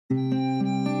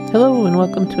Hello, and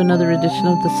welcome to another edition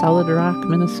of the Solid Rock,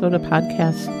 Minnesota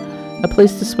podcast, a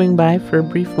place to swing by for a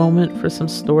brief moment for some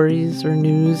stories or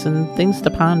news and things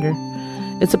to ponder.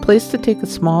 It's a place to take a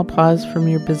small pause from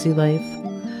your busy life.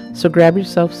 So grab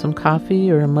yourself some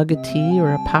coffee or a mug of tea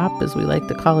or a pop, as we like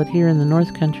to call it here in the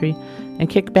North Country, and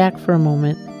kick back for a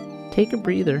moment. Take a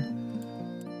breather.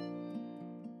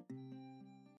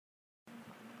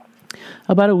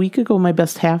 About a week ago, my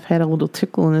best half had a little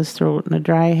tickle in his throat and a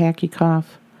dry, hacky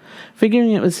cough.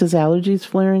 Figuring it was his allergies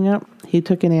flaring up, he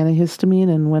took an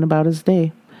antihistamine and went about his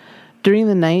day. During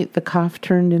the night, the cough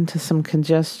turned into some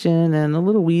congestion and a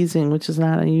little wheezing, which is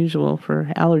not unusual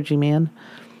for allergy man.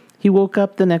 He woke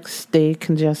up the next day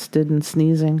congested and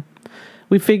sneezing.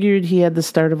 We figured he had the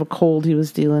start of a cold he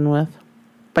was dealing with.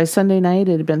 By Sunday night,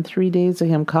 it had been 3 days of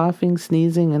him coughing,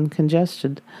 sneezing, and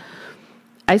congested.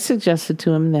 I suggested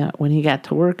to him that when he got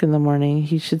to work in the morning,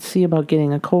 he should see about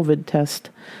getting a COVID test.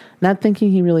 Not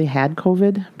thinking he really had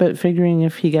COVID, but figuring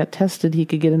if he got tested, he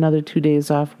could get another 2 days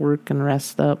off work and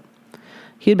rest up.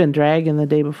 He had been dragging the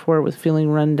day before with feeling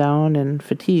run down and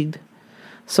fatigued.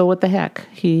 So what the heck?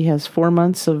 He has 4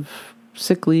 months of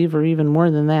sick leave or even more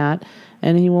than that,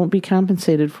 and he won't be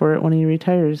compensated for it when he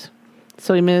retires.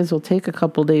 So he may as well take a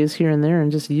couple days here and there and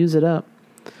just use it up.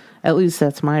 At least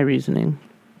that's my reasoning.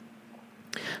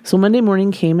 So Monday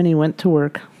morning came and he went to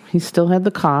work. He still had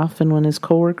the cough, and when his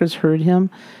coworkers heard him,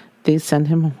 they sent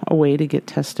him away to get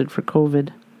tested for COVID.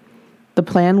 The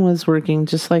plan was working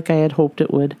just like I had hoped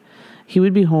it would. He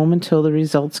would be home until the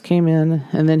results came in,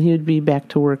 and then he would be back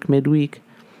to work midweek.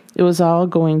 It was all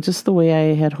going just the way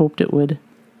I had hoped it would.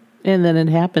 And then it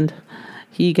happened.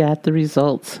 He got the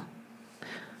results.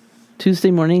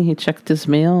 Tuesday morning, he checked his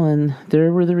mail, and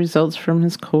there were the results from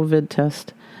his COVID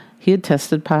test. He had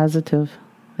tested positive.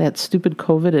 That stupid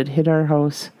COVID had hit our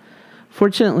house.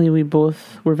 Fortunately, we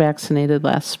both were vaccinated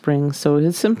last spring, so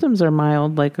his symptoms are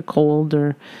mild, like a cold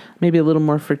or maybe a little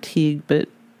more fatigue, but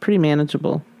pretty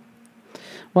manageable.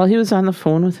 While he was on the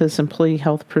phone with his employee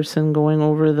health person going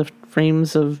over the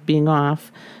frames of being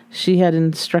off, she had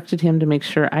instructed him to make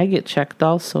sure I get checked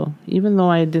also, even though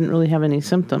I didn't really have any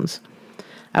symptoms.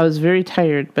 I was very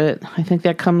tired, but I think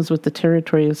that comes with the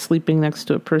territory of sleeping next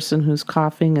to a person who's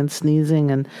coughing and sneezing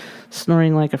and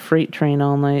snoring like a freight train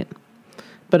all night.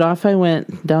 But off I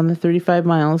went down the 35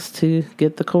 miles to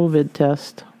get the COVID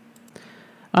test.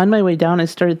 On my way down, I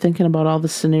started thinking about all the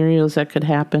scenarios that could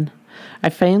happen. I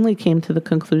finally came to the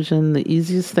conclusion the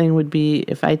easiest thing would be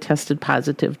if I tested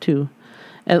positive too.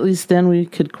 At least then we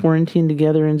could quarantine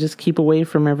together and just keep away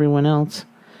from everyone else.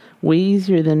 Way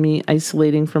easier than me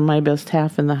isolating from my best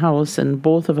half in the house and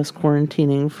both of us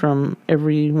quarantining from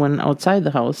everyone outside the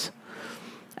house.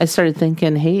 I started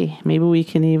thinking, hey, maybe we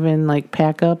can even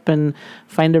pack up and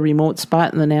find a remote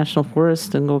spot in the national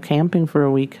forest and go camping for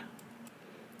a week.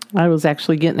 I was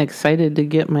actually getting excited to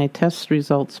get my test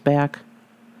results back.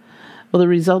 Well, the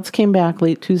results came back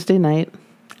late Tuesday night.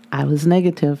 I was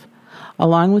negative.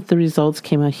 Along with the results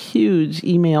came a huge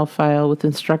email file with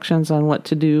instructions on what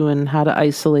to do and how to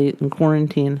isolate and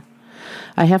quarantine.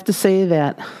 I have to say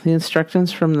that the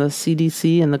instructions from the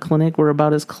CDC and the clinic were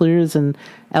about as clear as an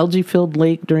algae-filled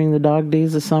lake during the dog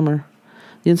days of summer.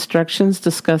 The instructions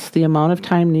discussed the amount of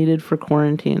time needed for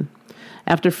quarantine.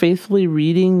 After faithfully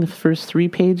reading the first 3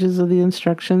 pages of the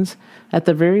instructions, at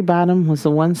the very bottom was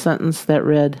the one sentence that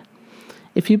read,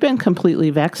 "If you've been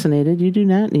completely vaccinated, you do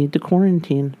not need to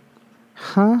quarantine."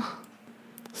 Huh?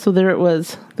 So there it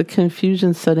was, the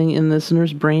confusion setting in this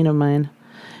nurse brain of mine.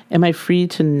 Am I free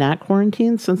to not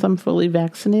quarantine since I'm fully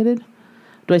vaccinated?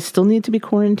 Do I still need to be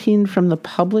quarantined from the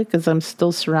public as I'm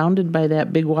still surrounded by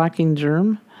that big walking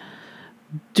germ?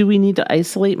 Do we need to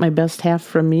isolate my best half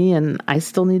from me and I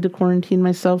still need to quarantine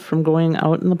myself from going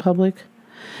out in the public?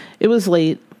 It was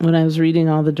late when I was reading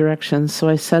all the directions, so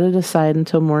I set it aside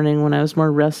until morning when I was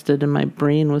more rested and my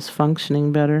brain was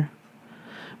functioning better.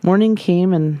 Morning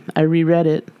came and I reread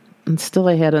it, and still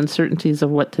I had uncertainties of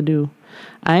what to do.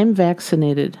 I'm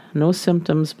vaccinated, no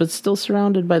symptoms, but still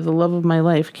surrounded by the love of my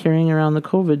life carrying around the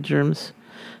COVID germs.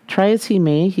 Try as he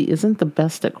may, he isn't the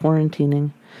best at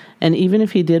quarantining. And even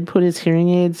if he did put his hearing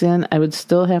aids in, I would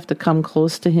still have to come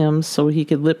close to him so he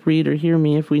could lip read or hear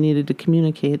me if we needed to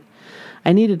communicate.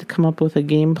 I needed to come up with a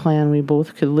game plan we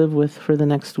both could live with for the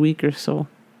next week or so.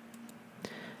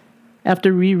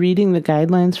 After rereading the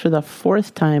guidelines for the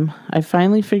 4th time, I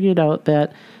finally figured out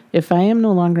that if I am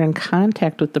no longer in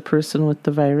contact with the person with the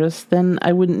virus, then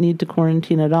I wouldn't need to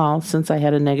quarantine at all since I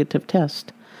had a negative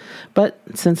test. But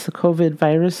since the COVID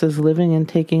virus is living and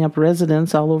taking up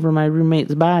residence all over my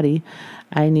roommate's body,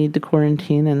 I need to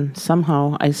quarantine and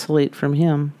somehow isolate from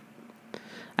him.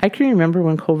 I can remember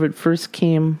when COVID first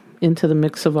came into the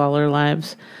mix of all our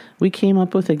lives. We came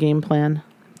up with a game plan.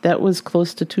 That was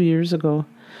close to 2 years ago.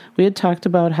 We had talked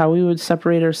about how we would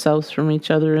separate ourselves from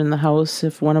each other in the house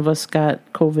if one of us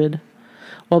got COVID.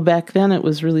 Well, back then it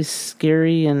was really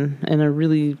scary and a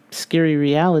really scary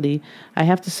reality. I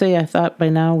have to say I thought by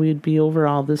now we'd be over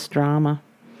all this drama.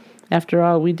 After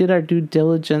all, we did our due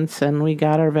diligence and we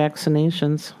got our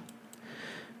vaccinations.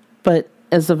 But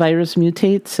as the virus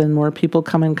mutates and more people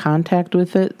come in contact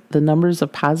with it, the numbers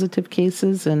of positive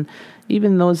cases and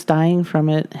even those dying from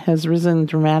it has risen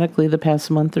dramatically the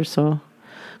past month or so.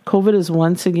 COVID is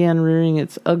once again rearing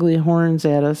its ugly horns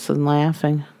at us and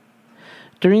laughing.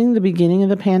 During the beginning of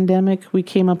the pandemic, we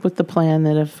came up with the plan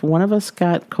that if one of us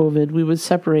got COVID, we would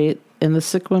separate and the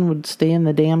sick one would stay in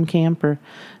the damn camper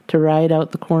to ride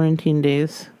out the quarantine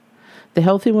days. The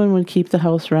healthy one would keep the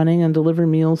house running and deliver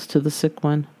meals to the sick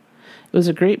one. It was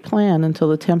a great plan until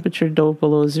the temperature dove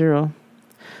below zero.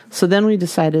 So then we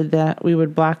decided that we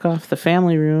would block off the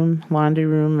family room, laundry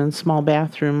room, and small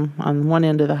bathroom on one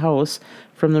end of the house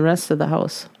from the rest of the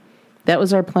house. That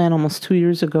was our plan almost 2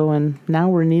 years ago, and now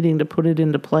we're needing to put it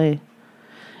into play.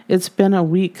 It's been a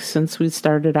week since we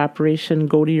started Operation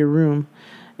Go to Your Room.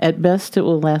 At best, it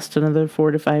will last another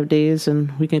 4 to 5 days,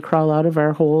 and we can crawl out of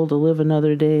our hole to live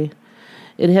another day.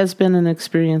 It has been an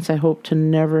experience I hope to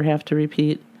never have to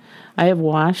repeat. I have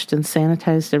washed and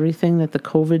sanitized everything that the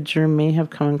COVID germ may have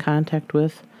come in contact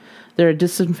with. There are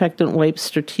disinfectant wipes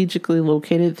strategically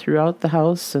located throughout the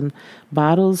house and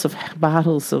bottles of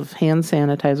hand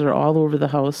sanitizer all over the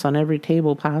house on every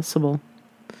table possible.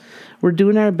 We're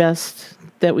doing our best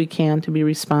that we can to be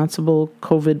responsible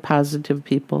COVID positive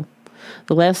people.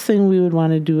 The last thing we would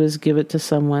want to do is give it to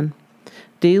someone.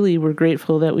 Daily, we're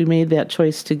grateful that we made that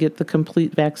choice to get the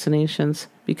complete vaccinations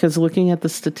because looking at the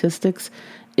statistics,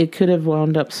 it could have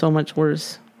wound up so much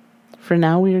worse. For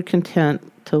now, we are content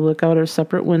to look out our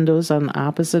separate windows on the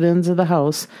opposite ends of the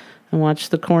house and watch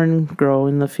the corn grow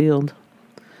in the field.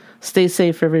 Stay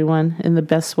safe, everyone, in the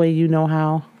best way you know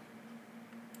how.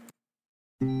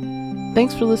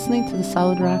 Thanks for listening to the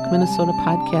Solid Rock, Minnesota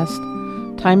podcast.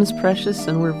 Time is precious,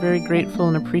 and we're very grateful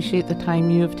and appreciate the time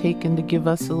you have taken to give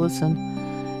us a listen.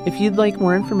 If you'd like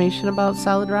more information about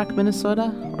Solid Rock,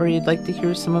 Minnesota, or you'd like to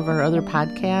hear some of our other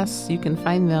podcasts, you can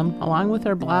find them, along with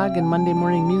our blog and Monday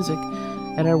morning music,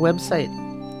 at our website,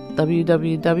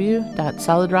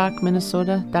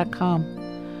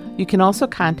 www.solidrockminnesota.com. You can also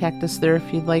contact us there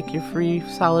if you'd like your free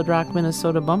Solid Rock,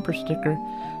 Minnesota bumper sticker.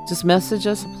 Just message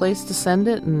us a place to send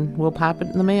it, and we'll pop it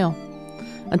in the mail.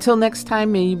 Until next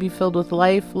time, may you be filled with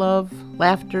life, love,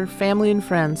 laughter, family, and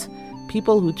friends,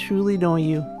 people who truly know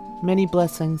you. Many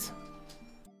blessings.